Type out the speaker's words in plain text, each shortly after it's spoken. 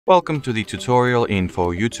Welcome to the tutorial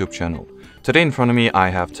info YouTube channel. Today in front of me I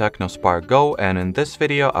have Tecno Spark Go, and in this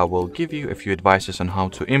video I will give you a few advices on how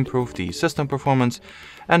to improve the system performance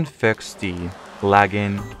and fix the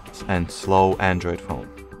lagging and slow Android phone.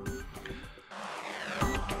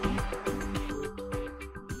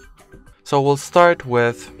 So we'll start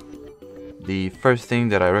with the first thing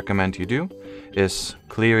that I recommend you do is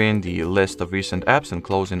clearing the list of recent apps and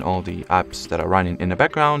closing all the apps that are running in the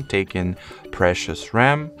background, taking precious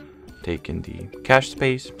RAM, taking the cache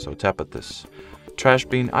space. So tap at this trash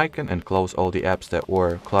bin icon and close all the apps that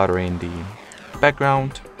were cluttering the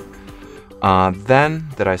background. Then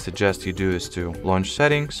that I suggest you do is to launch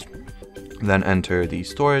settings, then enter the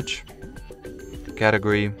storage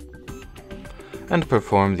category and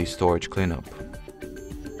perform the storage cleanup.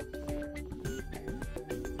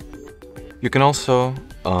 You can also,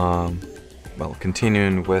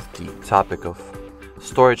 continuing with the topic of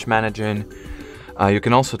storage managing, you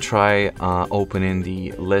can also try opening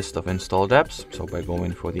the list of installed apps. So by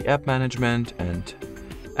going for the app management and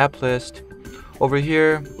app list, over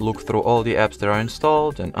here, look through all the apps that are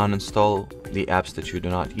installed and uninstall the apps that you do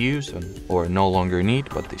not use or no longer need,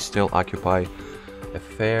 but they still occupy a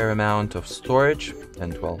fair amount of storage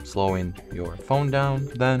and, well, slowing your phone down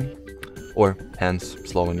then, or hence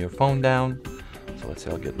slowing your phone down. So let's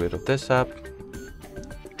say I'll get rid of this app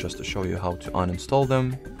just to show you how to uninstall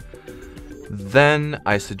them. Then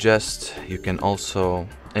I suggest you can also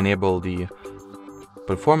enable the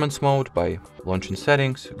performance mode by launching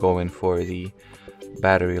settings, going for the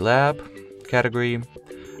battery lab category,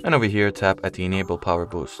 and over here tap at the enable power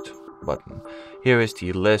boost button. Here is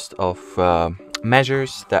the list of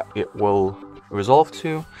measures that it will resolve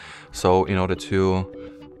to. So in order to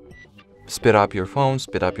speed up your phone,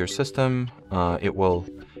 speed up your system, it will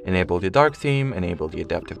enable the dark theme, enable the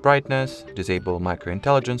adaptive brightness, disable micro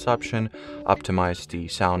intelligence option, optimize the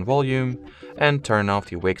sound volume, and turn off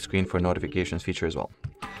the wake screen for notifications feature as well.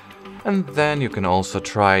 And then you can also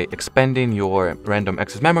try expanding your random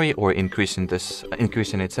access memory or increasing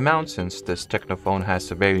its amount, since this Tecno phone has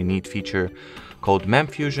a very neat feature called Mem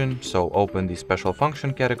Fusion. So open the special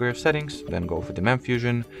function category of settings, then go for the Mem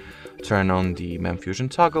Fusion, turn on the Mem Fusion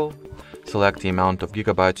toggle, select the amount of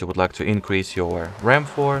gigabytes you would like to increase your RAM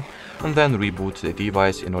for, and then reboot the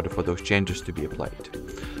device in order for those changes to be applied.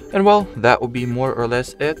 And well, that would be more or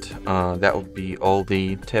less it. That would be all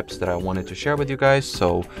the tips that I wanted to share with you guys.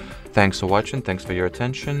 So thanks for watching, thanks for your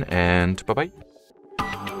attention, and bye-bye.